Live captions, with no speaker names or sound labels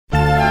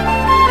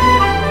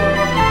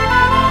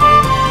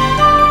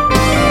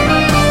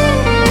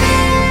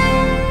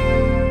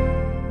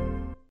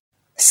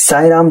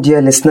Sai Ram,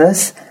 dear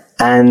listeners,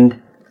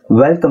 and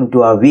welcome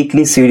to our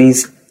weekly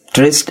series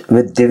Tryst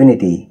with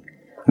Divinity,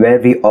 where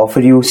we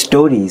offer you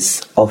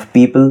stories of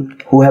people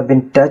who have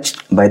been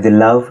touched by the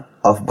love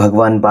of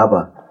Bhagwan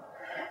Baba.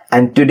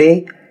 And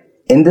today,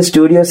 in the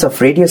studios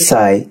of Radio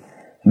Sai,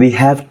 we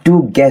have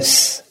two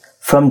guests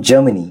from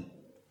Germany.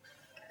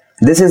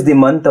 This is the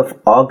month of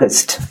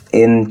August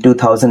in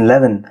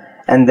 2011,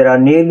 and there are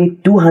nearly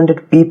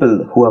 200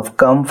 people who have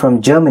come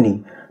from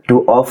Germany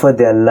to offer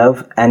their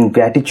love and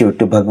gratitude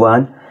to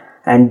Bhagwan.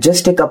 And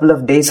just a couple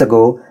of days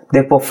ago,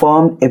 they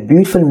performed a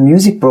beautiful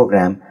music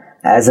program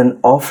as an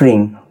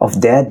offering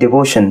of their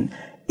devotion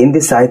in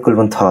the Sai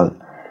Kulwant Hall.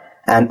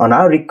 And on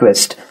our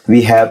request,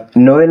 we have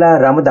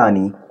Noela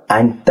Ramadani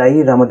and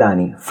Tai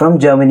Ramadani from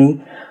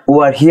Germany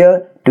who are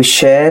here to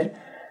share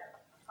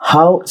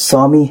how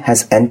Swami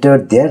has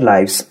entered their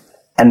lives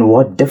and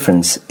what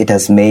difference it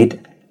has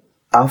made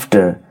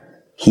after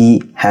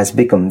he has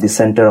become the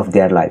center of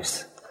their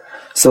lives.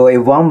 So a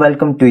warm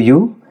welcome to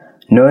you,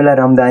 Noela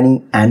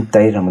Ramadani and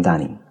Tai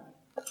Ramadani.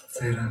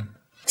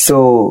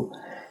 So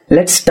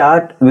let's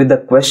start with the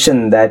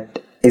question that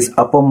is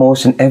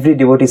uppermost in every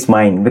devotee's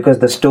mind, because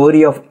the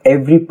story of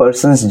every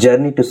person's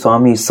journey to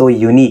Swami is so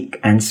unique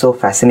and so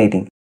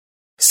fascinating.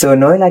 So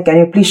Noela, can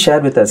you please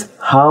share with us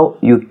how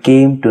you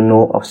came to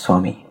know of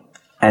Swami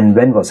and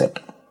when was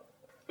it?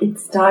 It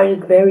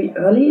started very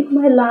early in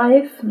my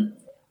life.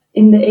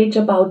 In the age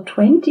about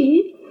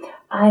 20,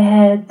 I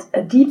had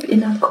a deep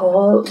inner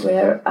call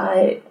where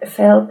I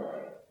felt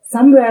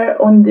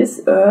somewhere on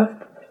this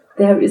earth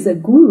there is a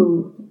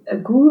guru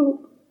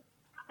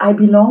I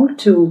belong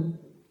to,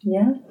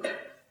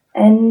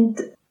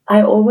 and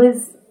I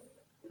always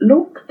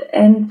looked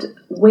and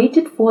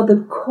waited for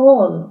the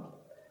call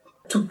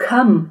to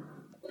come,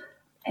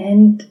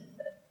 and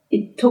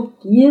it took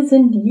years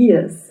and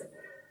years,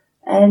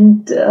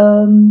 and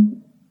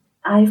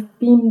I've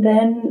been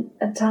then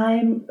a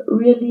time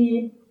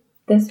really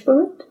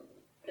desperate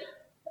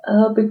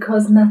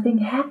because nothing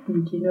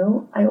happened,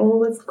 I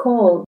always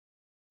called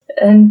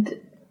and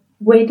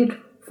waited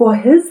for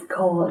his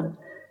call.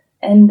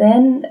 And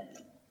then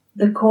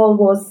the call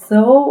was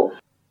so,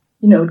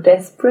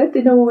 desperate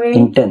in a way.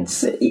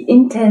 Intense,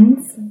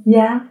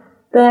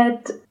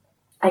 that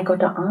I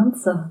got an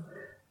answer.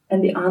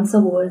 And the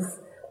answer was,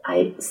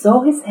 I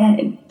saw his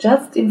hand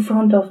just in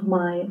front of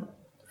my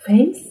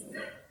face.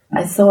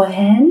 I saw a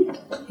hand,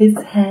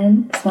 his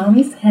hand,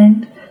 Swami's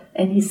hand,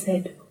 and he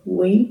said,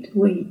 wait.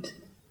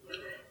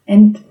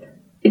 And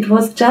it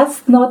was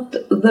just not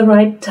the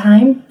right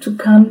time to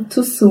come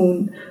too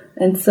soon.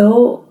 And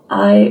so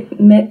I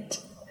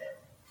met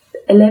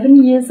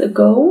 11 years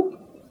ago,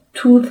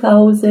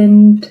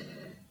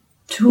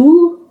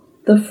 2002,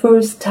 the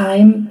first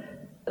time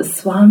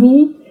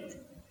Swami,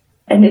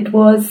 and it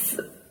was,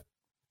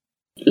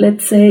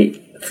 let's say,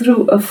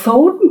 through a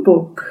phone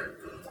book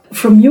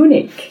from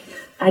Munich.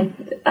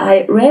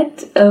 I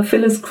read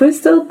Phyllis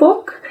Crystal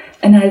book,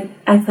 and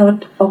I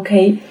thought,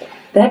 okay,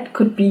 that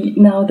could be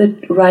now the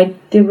right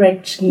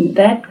direction.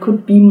 That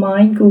could be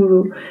my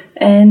guru.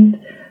 And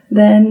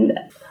then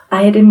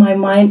I had in my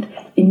mind,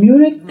 in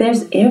Munich,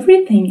 there's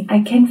everything.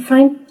 You can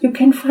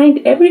find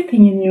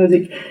everything in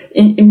music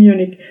in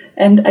Munich.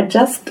 And I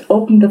just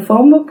opened the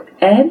phone book,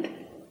 and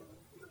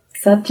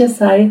Satya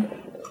Sai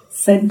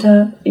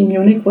Center in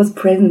Munich was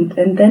present.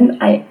 And then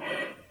I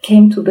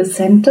came to the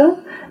center,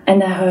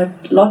 and I heard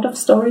a lot of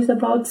stories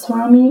about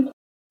Swami.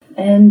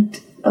 And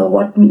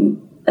what me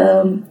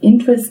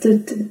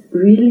interested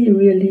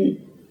really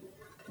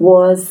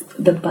was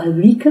the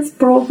Balvikas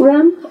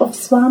program of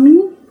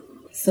Swami.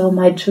 So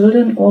my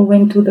children all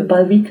went to the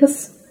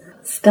Balvikas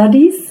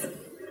studies,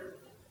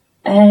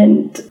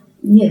 and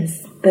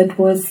yes, that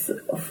was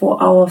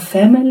for our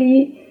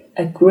family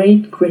a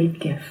great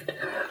gift.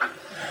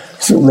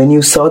 So when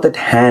you saw that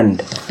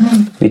hand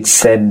which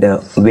said,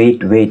 wait,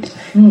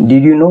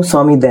 did you know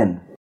Swami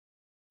then?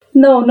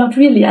 No, not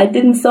really. I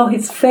didn't saw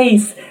his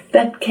face.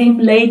 That came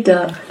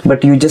later.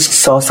 But you just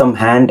saw some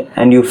hand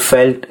and you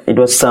felt it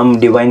was some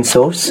divine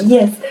source?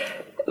 Yes.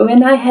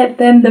 When I had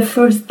then the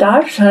first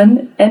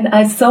darshan and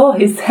I saw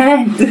his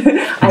hand.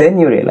 Then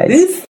you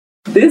realized?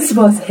 This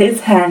was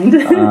his hand.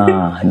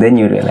 Then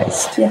you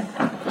realized. Yeah.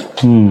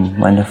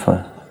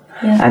 Wonderful.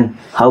 Yeah. And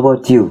how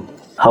about you?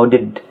 How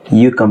did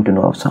you come to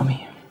know of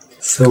Swami?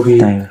 So we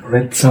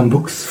read some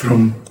books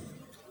from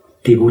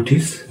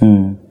devotees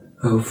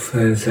of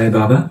Sai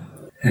Baba,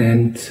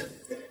 and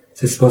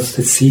this was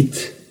the seed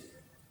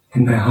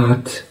in my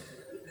heart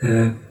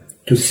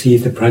to see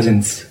the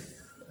presence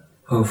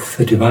of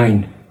the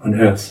divine on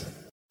earth.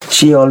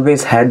 She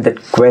always had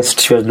that quest.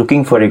 She was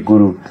looking for a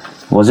guru.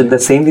 Was it the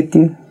same with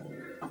you?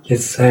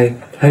 Yes, I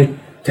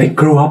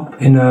grew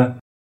up in a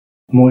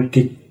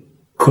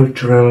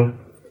multicultural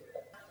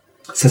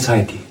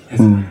society.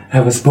 I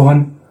was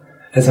born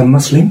as a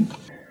Muslim,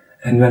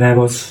 and when I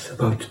was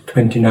about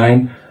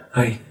 29,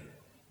 I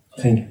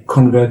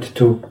converted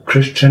to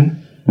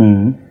Christian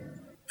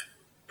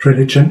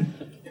religion,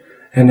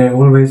 and I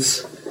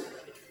always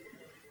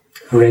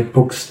read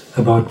books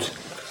about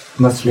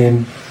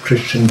Muslim,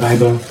 Christian,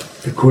 Bible,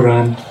 the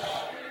Quran.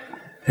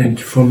 And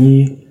for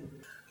me,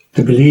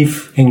 the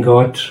belief in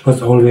God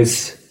was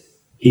always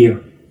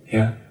here,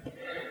 yeah.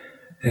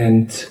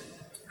 And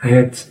I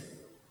had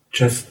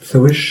just the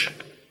wish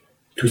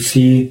to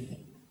see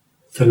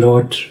the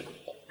Lord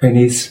when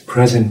He's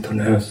present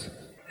on earth.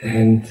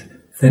 And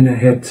then I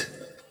had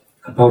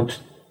about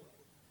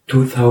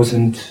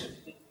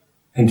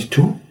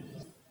 2002,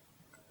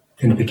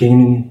 in the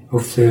beginning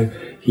of the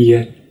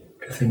year,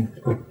 I think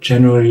about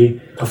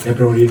January or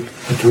February,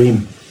 a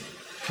dream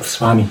of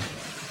Swami.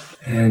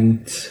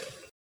 And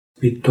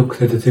we took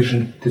the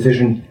decision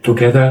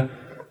together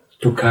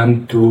to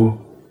come to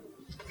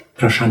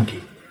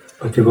Prashanti.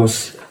 But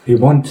we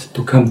want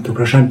to come to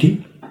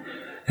Prashanti,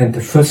 and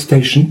the first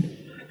station,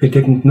 we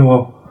didn't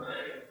know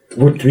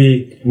would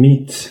we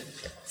meet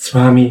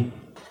Swami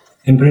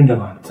in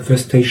Vrindavan. The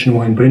first station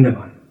was in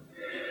Vrindavan.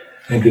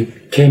 And we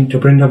came to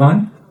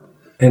Vrindavan,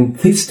 and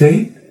this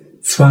day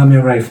Swami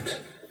arrived.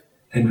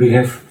 And we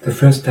have the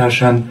first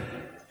darshan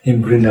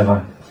in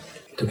Vrindavan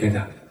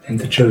together, and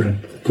the children,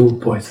 the 2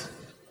 boys.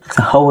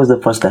 So how was the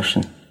first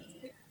darshan?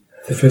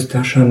 The first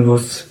darshan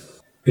was,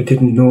 we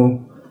didn't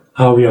know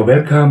how we are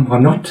welcome or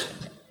not.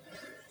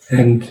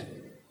 And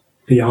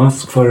we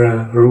asked for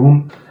a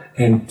room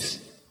and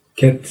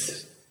get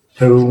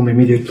a room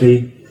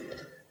immediately.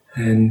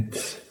 And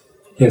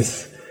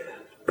yes,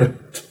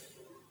 but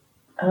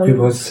we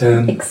was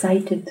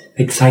excited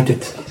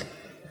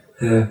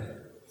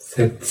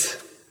that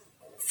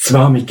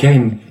Swami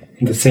came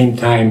in the same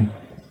time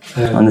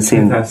on the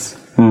same with us.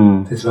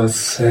 This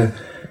was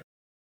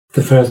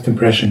the first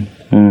impression.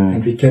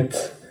 And we get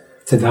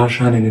the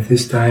darshan, and at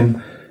this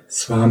time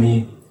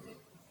Swami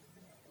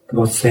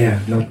was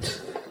there,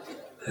 not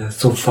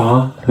so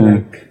far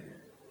like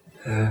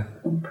in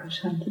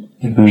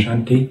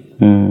Prashanti.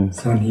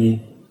 So he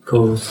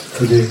goes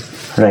to the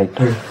right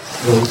road.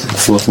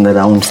 He was in the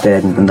rounds there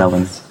in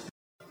Vrindavan.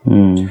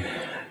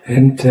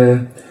 And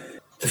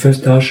the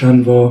first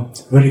darshan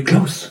was very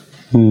close.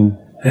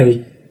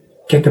 I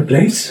get a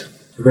place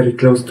very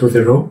close to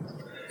the row,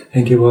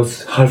 and he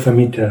was half a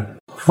meter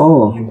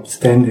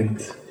standing.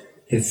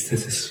 Yes,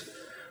 this is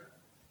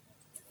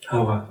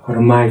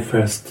my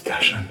first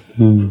darshan.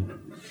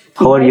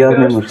 How are your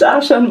memories?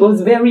 Darshan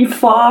was very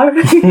far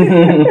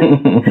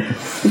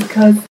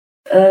because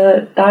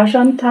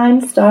darshan time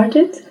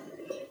started,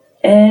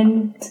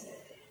 and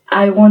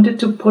I wanted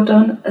to put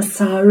on a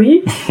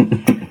sari,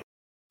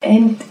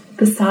 and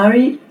the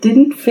sari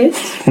didn't fit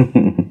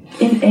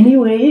in any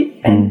way,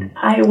 and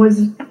I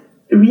was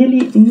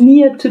really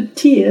near to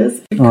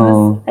tears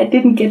because I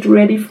didn't get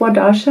ready for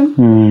darshan.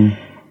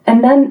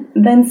 And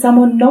then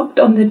someone knocked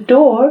on the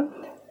door,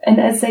 and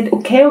I said,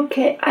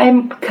 okay,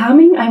 I'm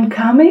coming. And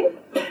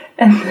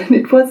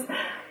then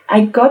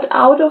I got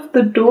out of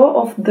the door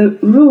of the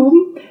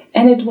room,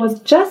 and it was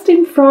just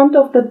in front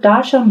of the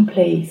darshan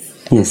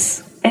place.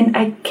 Yes. And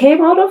I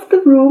came out of the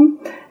room,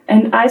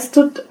 and I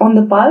stood on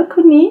the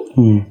balcony,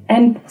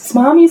 and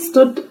Swami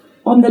stood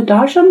on the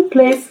darshan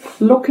place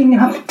looking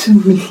up to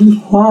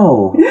me.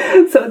 Wow.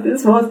 So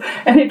this was,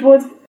 and it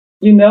was,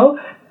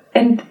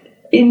 and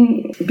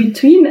in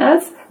between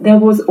us, there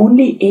was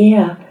only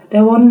air.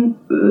 There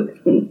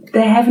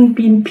haven't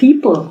been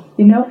people,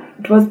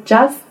 It was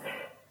just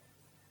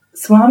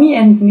Swami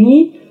and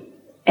me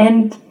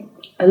and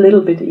a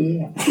little bit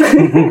air.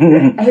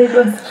 And it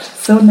was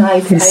so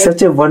nice. It's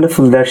such a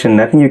wonderful darshan.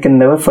 I think you can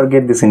never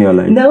forget this in your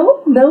life.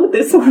 No,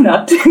 this one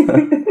not.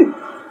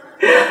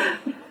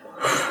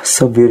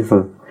 So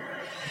beautiful.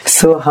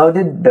 So how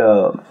did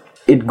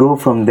it go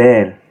from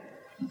there?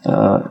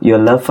 Your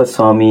love for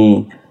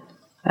Swami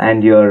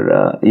and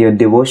your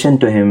devotion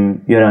to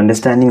him, your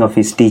understanding of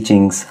his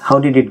teachings, how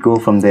did it go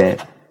from there,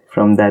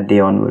 from that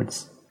day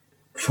onwards?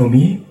 For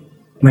me,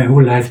 my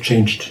whole life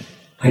changed.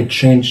 I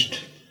changed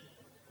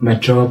my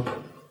job,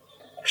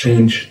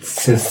 changed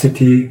the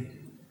city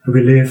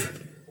we live,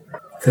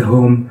 the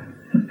home.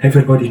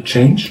 Everybody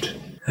changed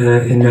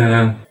in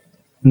a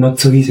not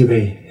so easy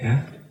way.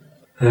 Yeah?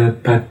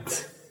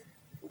 But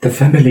the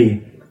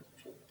family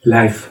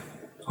life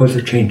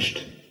also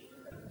changed,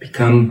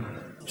 become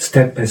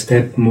step by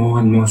step more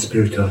and more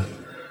spiritual.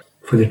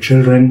 For the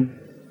children,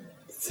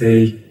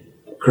 they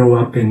grow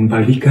up in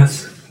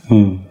Balikas,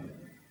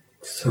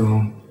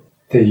 so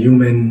the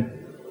human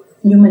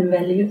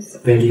values.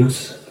 For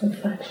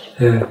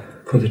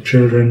the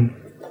children,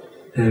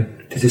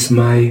 this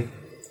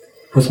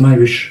was my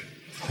wish,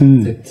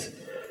 that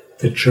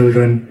the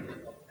children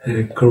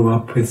grow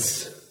up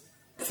with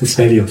these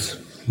values,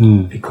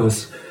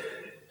 because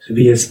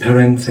we as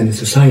parents and the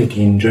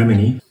society in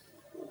Germany,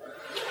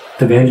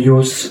 the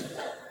values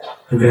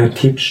we are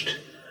taught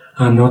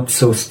are not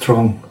so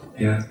strong.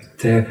 Yeah,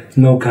 there's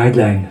no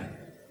guideline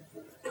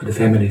for the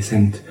families,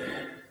 and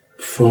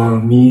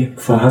for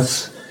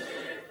us,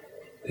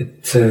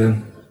 it's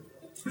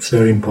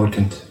very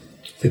important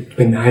that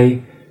when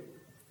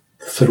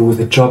through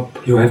the job,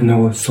 you have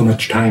no so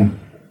much time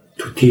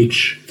to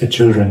teach the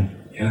children.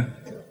 Yeah,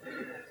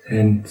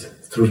 and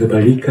through the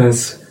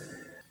Balikas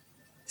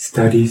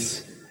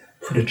studies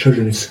for the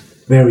children is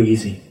very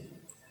easy.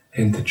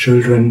 and the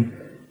children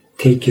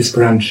take his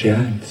branch,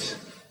 and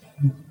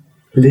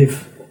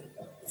live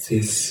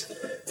this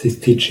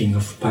teaching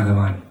of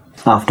Bhagavan.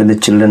 After the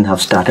children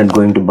have started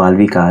going to Bal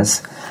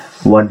Vikas,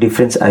 what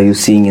difference are you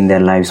seeing in their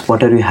lives?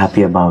 What are you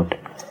happy about?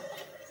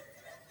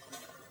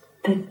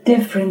 The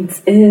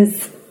difference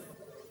is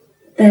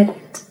that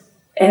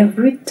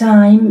every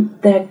time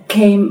there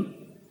came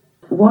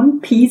one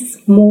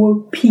piece more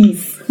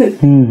peace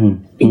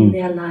in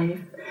their life.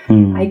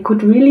 I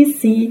could really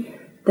see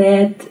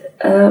that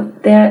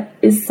there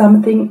is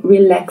something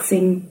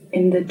relaxing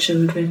in the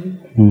children.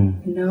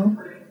 You know,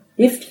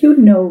 if you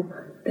know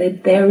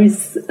that there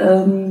is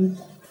a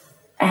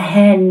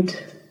hand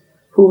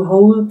who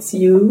holds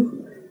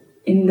you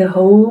in the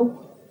whole,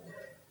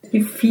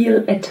 you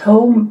feel at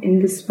home in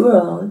this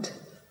world,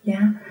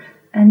 yeah.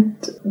 And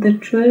the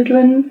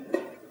children,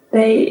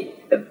 they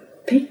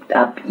picked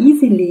up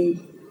easily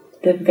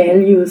the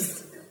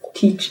values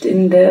taught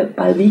in the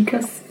Bal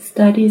Vikas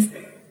studies,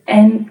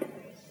 and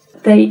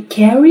they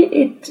carry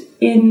it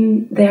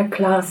in their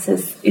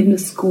classes in the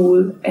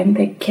school, and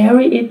they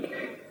carry it,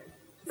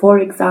 for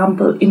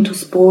example, into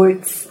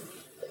sports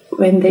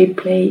when they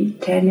play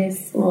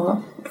tennis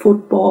or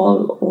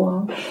football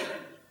or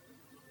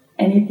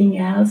anything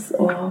else,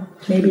 or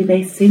maybe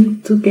they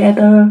sing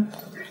together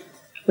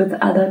with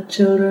other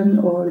children,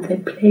 or they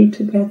play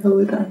together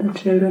with other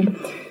children.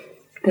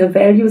 The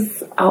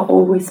values are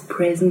always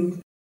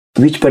present.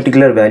 Which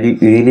particular value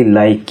you really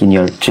like in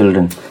your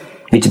children,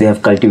 which they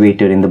have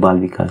cultivated in the Bal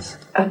Vikas?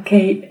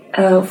 Okay,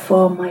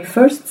 for my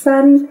first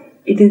son,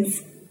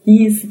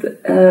 he is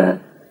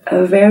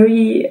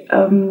very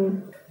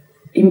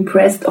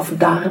impressed of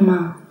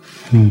Dharma.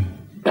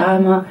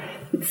 Dharma,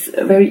 it's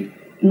very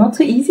not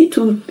so easy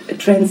to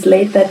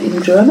translate that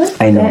in German.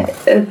 I know.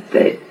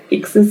 There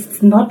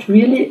exists not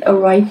really a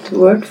right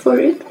word for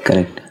it.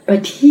 Correct.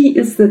 But he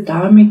is the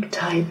Dharmic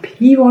type.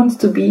 He wants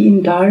to be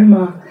in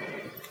Dharma.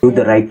 Do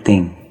the right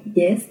thing.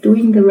 Yes,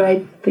 doing the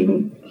right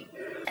thing.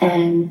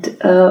 And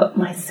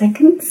my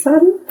second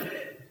son,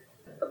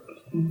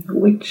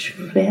 which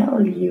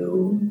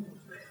value?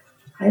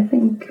 I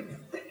think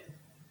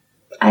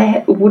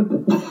I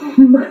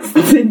must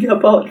think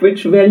about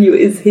which value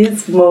is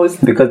his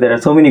most. Because there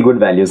are so many good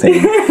values in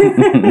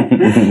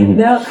it.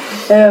 No,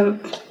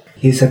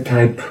 He's a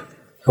type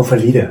of a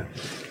leader.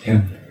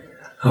 Yeah.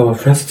 Our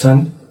first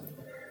son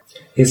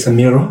is a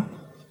mirror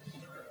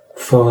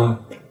for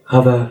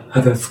our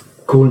other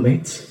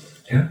schoolmates.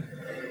 Yeah.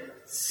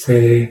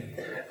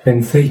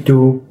 When they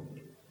do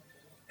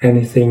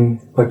anything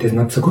what is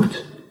not so good,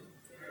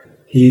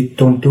 he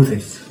don't do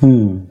this.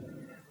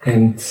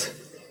 And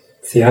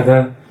the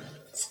other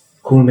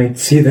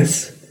schoolmates see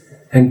this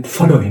and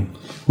follow him.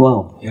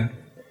 Wow. Yeah.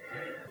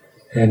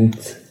 And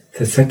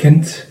the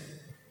second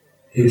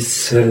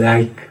is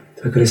like,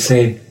 how could I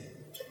say,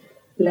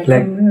 like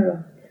a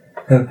mirror.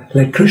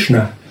 Like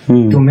Krishna.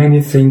 Do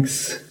many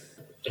things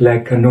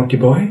like a naughty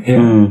boy.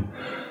 Yeah.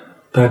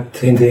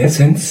 But in the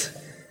essence,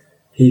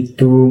 he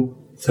do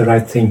the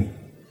right thing.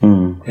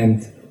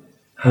 And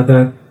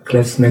other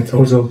classmates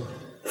also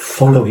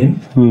follow him,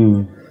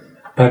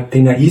 but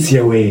in an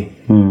easier way,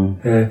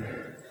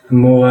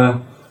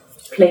 more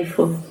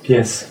playful.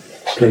 Yes,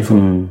 playful.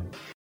 In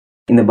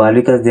the Bal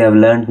Vikas, they have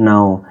learned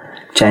now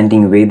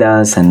chanting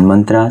Vedas and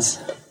mantras.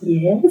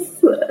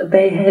 Yes,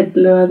 they had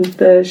learned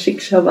the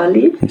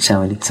Shikshavali.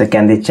 Shikshavali. So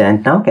can they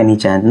chant now? Can he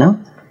chant now?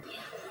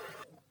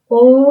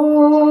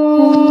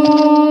 Om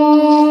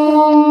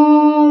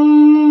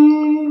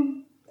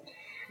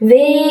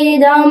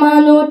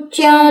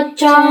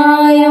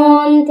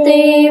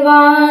Vedamanuchyachayonte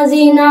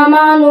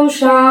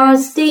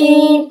Vazinamanushasti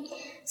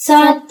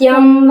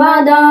Satyam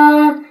Vada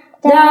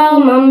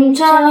Dharmam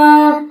Cha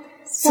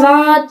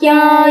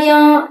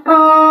Svatyaya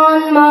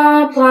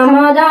Anma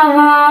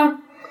Pramadaha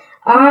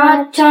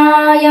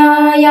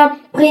Achayaya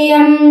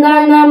Priyam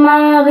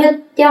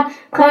Dhanamaritya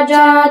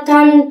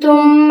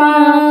Prajatantum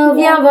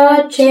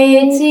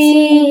Vyavacheti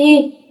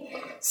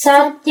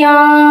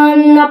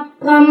Satyanna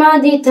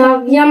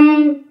Pramaditavyam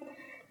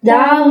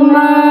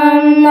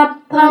Dharmanna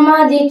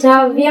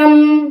Pramaditavyam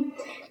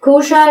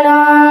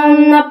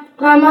Kushalanna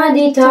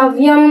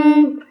Pramaditavyam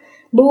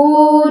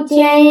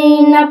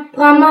Bhutyaina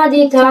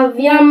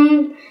Pramaditavyam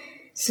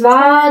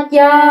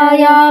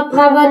Svatyaya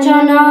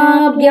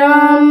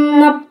Pravachanabhyam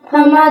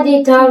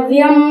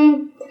Pramaditavyam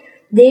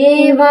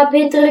Deva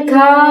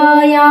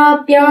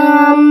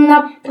Pitrikayapyam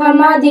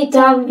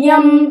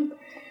Pramaditavyam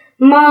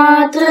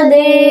Matra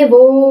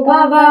Devo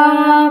Bhava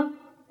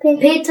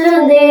Pitra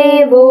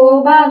Devo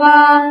Bhava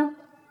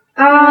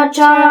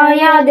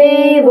Acharya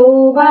Devo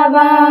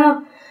Bhava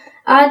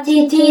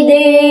Atiti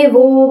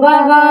Devo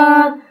Bhava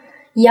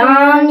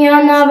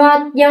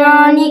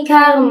Yanyanavatjani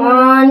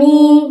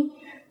Karmani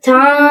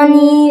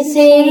Tani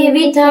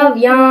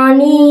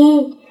Sevitavyani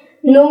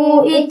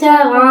No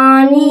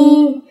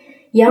Itarani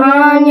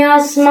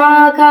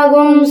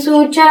Yanyasmakagum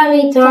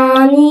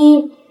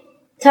Sucharitani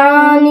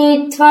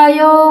Tani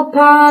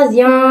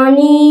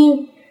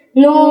Tvayopasyani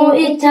No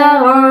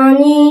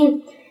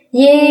Itarani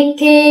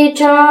Yeke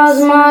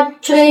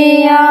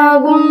chasmatreya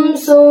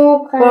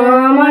gumso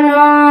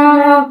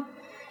pramana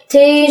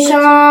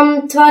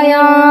Tesham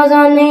tvaya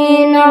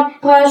zanena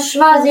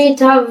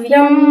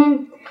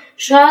prashvasitavyam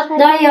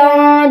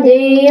Shraddaya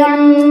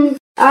deyam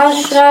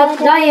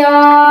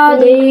Ashraddaya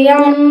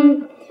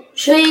deyam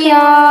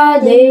Shriya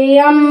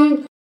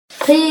deyam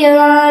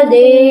Priya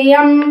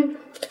deyam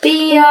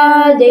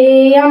Piya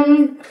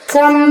deyam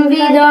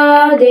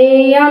Samvida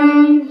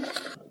deyam.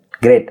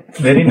 Great.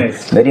 Very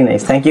nice. Very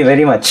nice. Thank you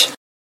very much.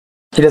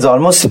 It is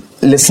almost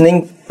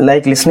listening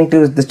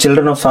to the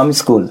children of Swami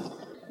school.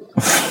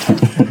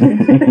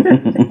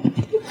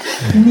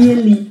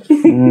 Nearly.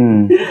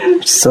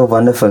 So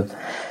wonderful.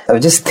 I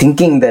was just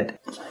thinking that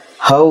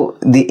how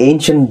the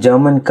ancient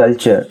German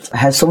culture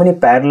has so many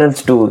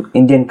parallels to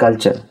Indian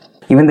culture.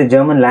 Even the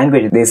German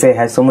language, they say,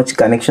 has so much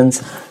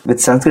connections with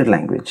Sanskrit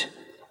language.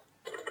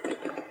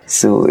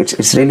 So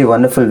it's really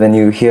wonderful when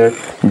you hear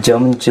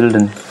German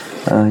children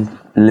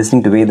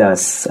listening to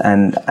Vedas,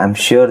 and I'm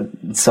sure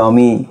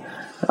Swami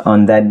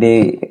on that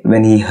day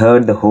when he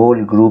heard the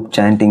whole group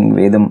chanting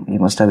Vedam, he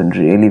must have been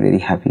really very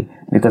happy,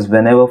 because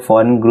whenever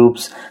foreign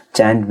groups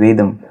chant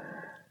Vedam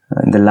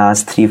in the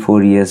last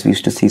 3-4 years we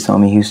used to see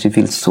Swami, he used to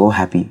feel so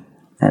happy,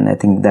 and I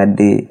think that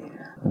day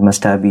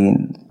must have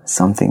been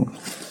something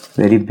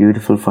very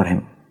beautiful for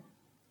him.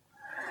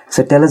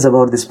 So tell us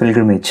about this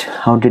pilgrimage.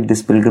 How did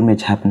this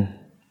pilgrimage happen?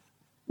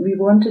 We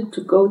wanted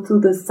to go to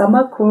the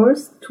summer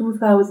course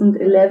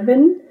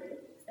 2011,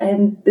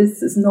 and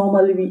this is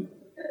normally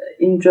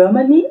in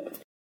Germany,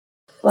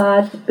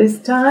 but this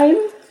time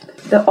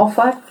the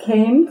offer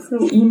came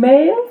through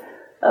email.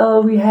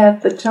 We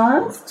have the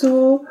chance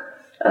to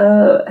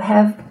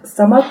have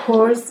summer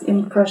course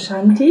in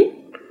Prashanti,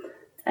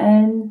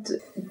 and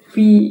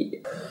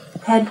we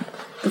had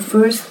the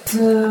first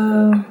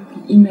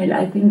email,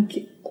 I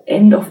think,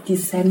 end of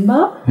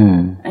December,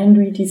 and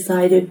we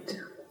decided,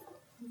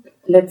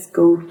 let's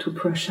go to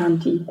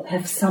Prashanti,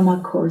 have summer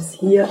course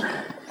here,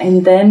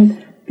 and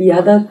then the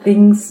other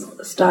things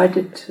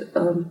started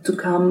to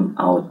come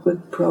out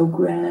with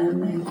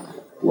program and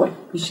what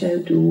we shall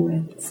do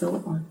and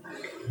so on.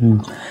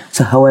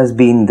 So how has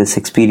been this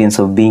experience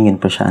of being in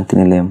Prashanti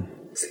Nilayam?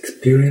 This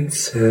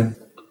experience,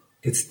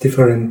 it's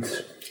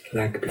different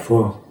like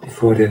before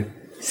the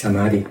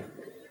Samadhi.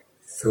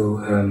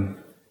 So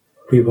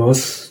we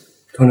was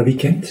on a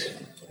weekend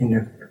in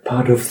a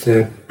part of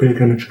the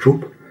pilgrimage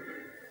group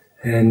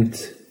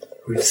and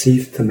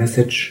received the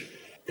message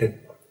that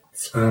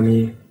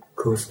Swami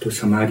goes to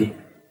Samadhi.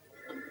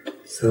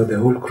 So the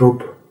whole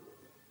group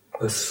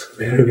was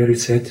very, very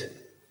sad,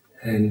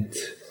 and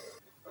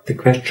the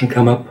question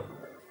came up,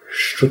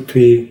 should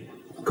we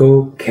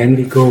go, can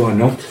we go or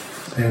not?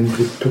 And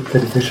we took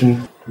the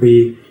decision,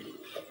 we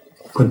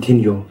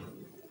continue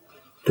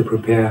to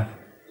prepare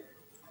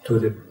to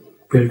the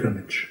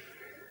pilgrimage.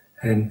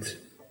 And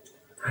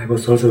I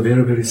was also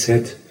very, very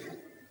sad.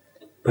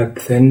 But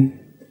then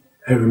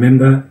I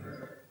remember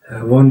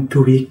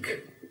 1-2 weeks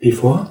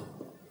before,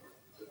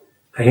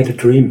 I had a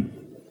dream,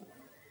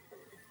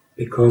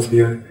 because we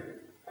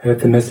heard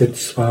the message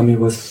Swami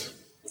was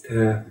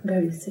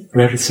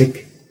very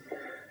sick,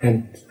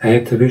 and I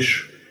had the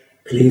wish,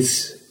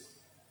 please,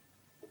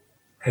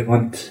 I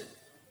want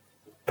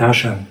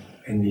darshan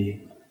when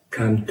we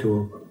come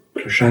to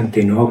Prashanti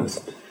in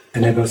August.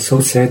 And I was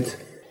so sad,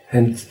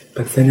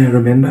 but then I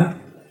remember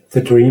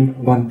the dream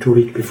 1-2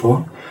 weeks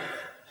before.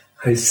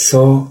 I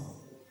saw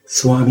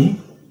Swami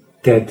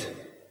dead,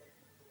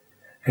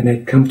 and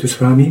I come to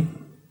Swami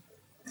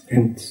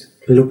and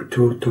looked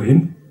to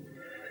him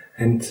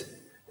and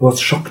was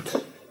shocked,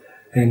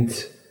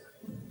 and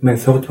my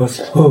thought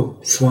was, oh,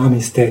 Swami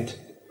is dead.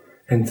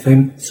 And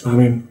then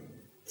Swami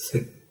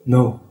said,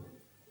 no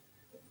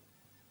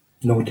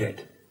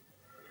dead.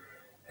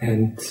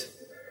 And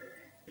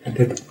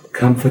that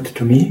comfort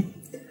to me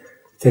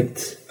that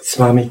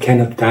Swami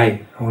cannot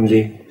die,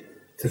 only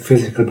the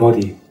physical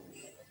body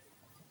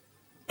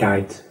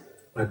died,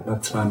 but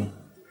not Swami.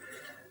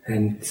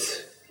 And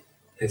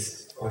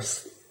this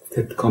was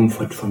that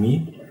comfort for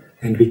me,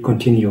 and we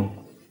continue.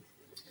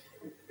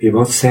 We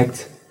was sad,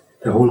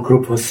 the whole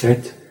group was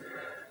sad,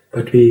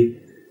 but we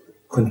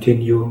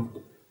continue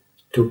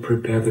to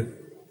prepare the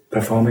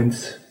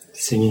performance,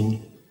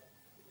 singing,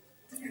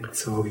 and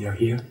so we are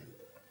here.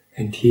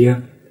 And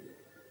here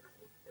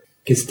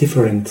it's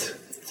different.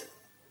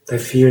 I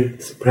feel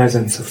the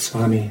presence of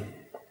Swami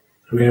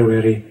very,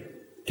 very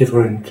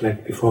different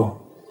like before.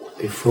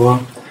 Before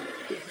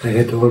I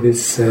had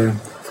always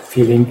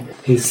feeling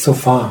he's so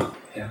far.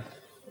 Yeah.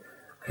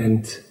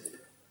 And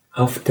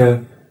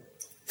after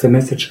the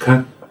message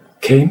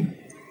came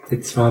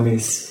that Swami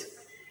is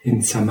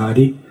in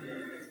Samadhi,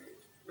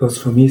 it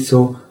was for me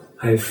so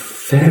I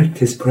felt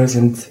his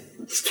presence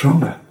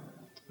stronger,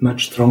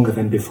 much stronger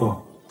than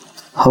before.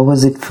 How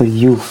was it for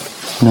you,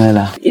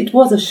 Noella? It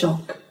was a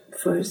shock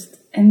first,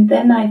 and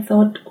then I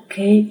thought,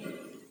 okay,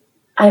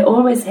 I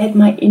always had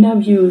my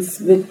interviews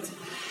with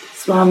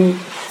Swami,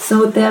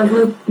 so there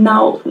will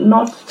now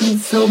not be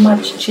so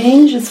much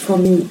changes for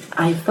me,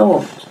 I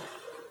thought.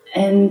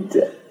 And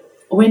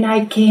when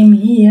I came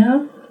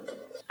here,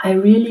 I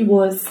really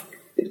was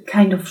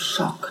kind of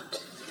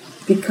shocked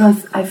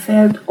because I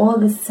felt all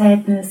the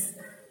sadness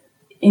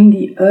in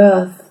the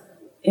earth,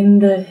 in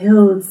the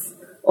hills,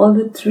 all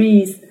the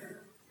trees,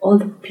 all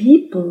the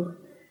people.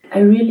 I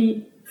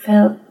really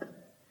felt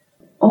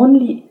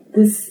only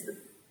this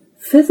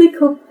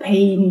physical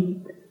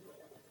pain,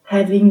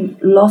 having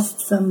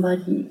lost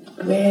somebody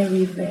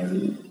very,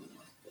 very.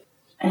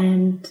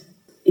 And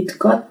it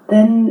got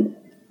then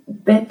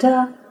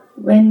better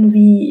when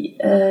we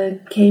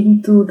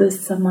came to the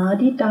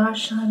Samadhi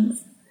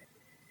Darshans,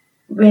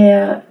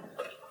 where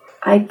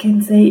I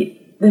can say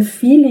the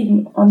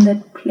feeling on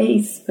that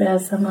place where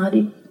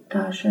Samadhi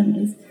Darshan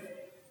is,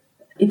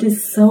 it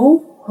is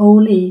so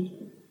holy,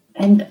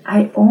 and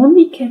I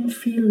only can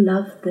feel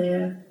love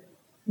there.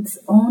 It's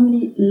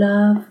only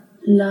love,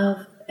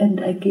 love, and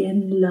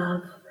again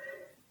love.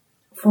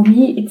 For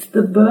me, it's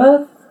the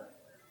birth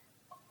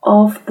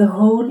of the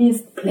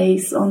holiest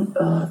place on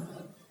earth.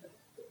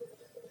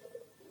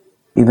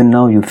 Even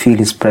now you feel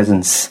his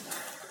presence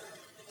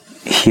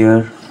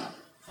here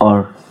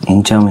or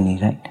in Germany,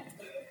 right?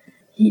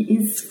 He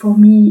is for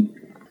me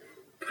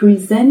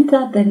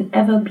presenter than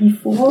ever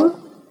before,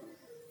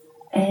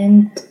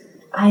 and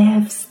I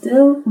have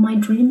still my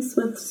dreams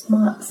with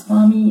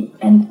Swami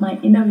and my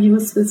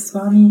interviews with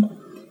Swami.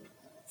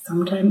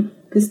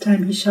 This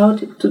time he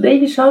shouted, today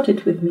he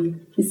shouted with me.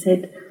 He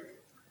said,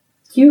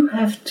 "You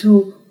have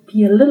to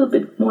be a little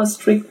bit more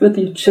strict with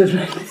your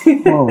children."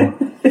 Oh.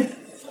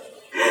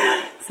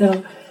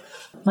 So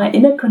my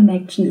inner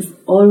connection is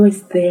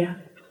always there.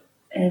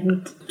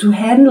 And to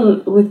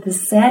handle with the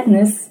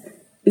sadness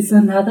is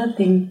another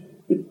thing.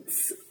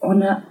 It's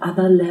on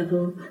another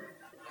level.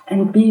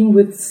 And being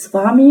with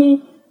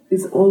Swami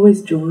is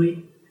always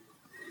joy.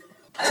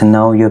 So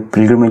now your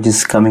pilgrimage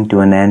is coming to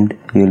an end.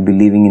 You'll be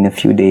leaving in a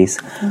few days.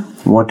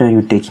 What are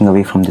you taking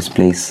away from this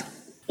place?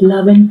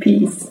 Love and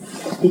peace.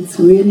 It's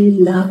really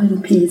love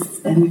and peace.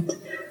 And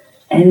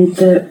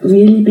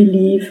really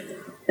believe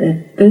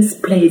that this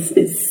place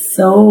is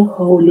so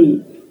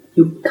holy.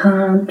 You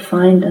can't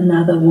find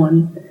another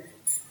one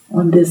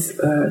on this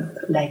earth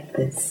like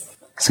this.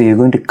 So you're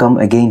going to come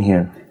again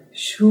here?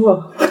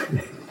 Sure.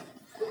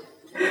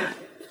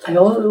 I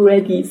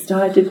already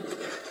started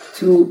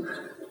to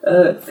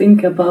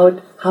think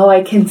about how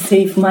I can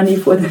save money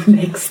for the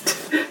next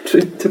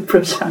trip to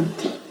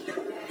Prashanti.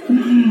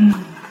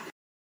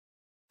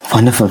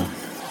 Wonderful.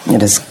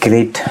 It is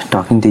great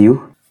talking to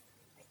you.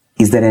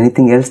 Is there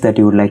anything else that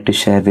you would like to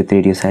share with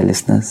Radio Sai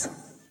listeners?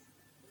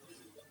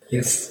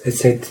 Yes, I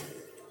said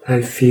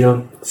I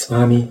feel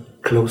Swami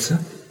closer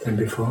than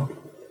before.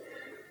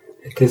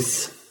 It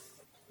is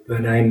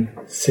when I'm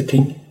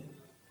sitting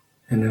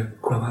in a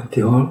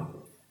Gravati hall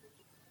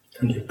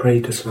and you pray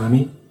to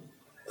Swami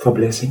for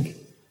blessing,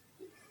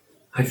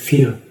 I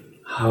feel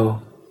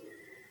how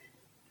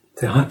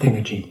the heart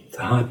energy,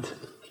 the heart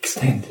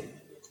extend.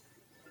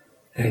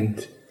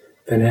 And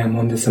when I am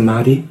on the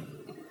Samadhi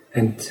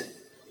and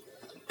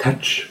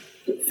touch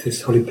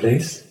this holy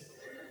place,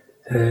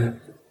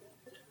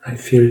 I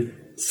feel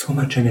so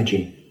much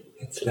energy.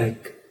 It's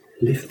like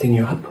lifting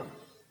you up.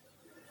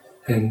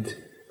 And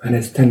when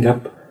I stand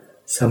up,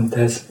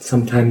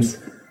 sometimes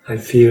I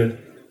feel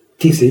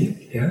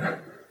dizzy,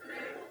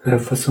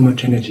 for so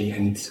much energy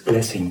and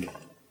blessing.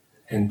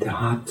 And the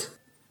heart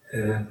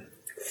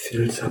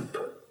fills up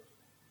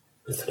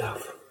with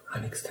love,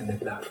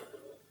 unextended love.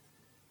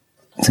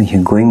 So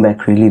you're going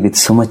back really with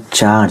so much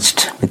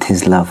charged with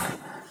his love.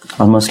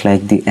 Almost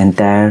like the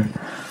entire,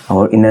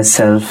 our inner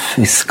self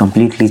is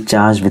completely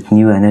charged with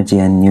new energy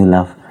and new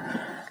love.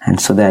 And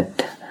so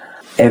that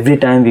every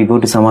time we go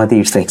to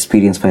Samadhi, it's the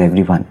experience for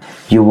everyone.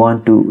 You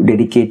want to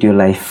dedicate your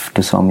life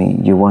to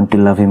Swami. You want to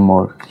love him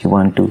more. You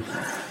want to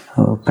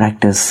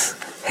practice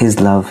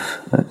his love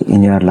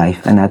in your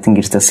life. And I think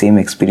it's the same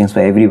experience for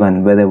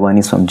everyone, whether one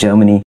is from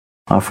Germany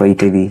or from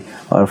Italy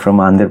or from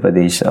Andhra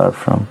Pradesh or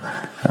from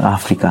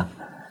Africa.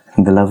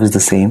 The love is the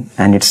same,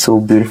 and it's so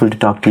beautiful to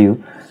talk to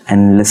you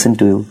and listen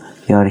to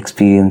your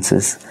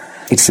experiences.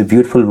 It's a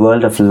beautiful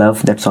world of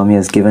love that Swami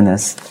has given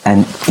us,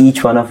 and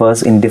each one of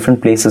us in different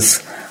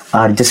places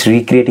are just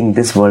recreating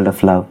this world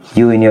of love.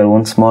 You in your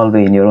own small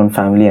way, in your own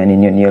family and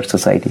in your near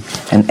society.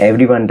 And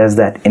everyone does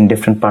that in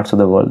different parts of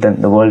the world. Then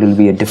the world will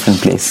be a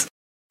different place.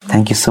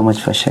 Thank you so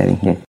much for sharing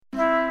here.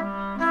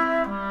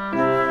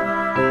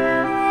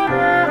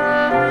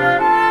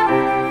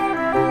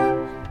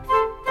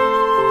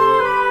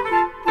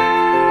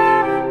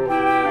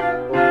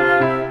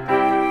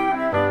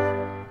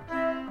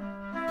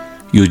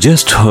 You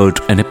just heard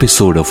an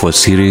episode of our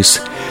series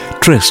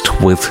Tryst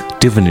with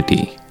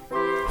Divinity,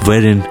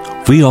 wherein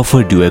we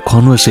offered you a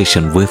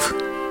conversation with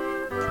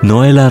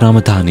Noela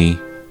Ramadhani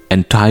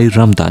and Tai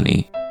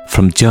Ramdhani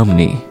from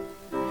Germany.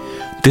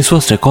 This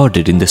was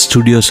recorded in the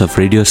studios of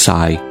Radio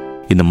Sai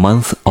in the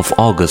month of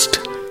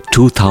August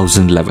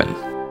 2011.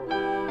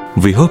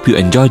 We hope you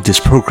enjoyed this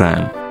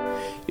program.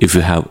 If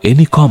you have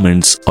any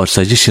comments or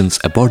suggestions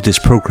about this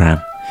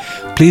program,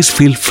 please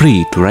feel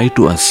free to write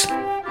to us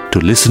to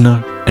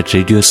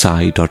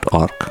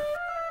listener@radiosai.org.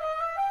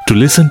 To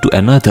listen to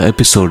another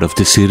episode of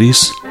this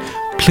series,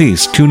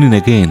 please tune in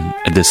again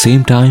at the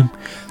same time,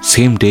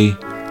 same day,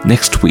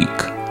 next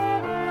week.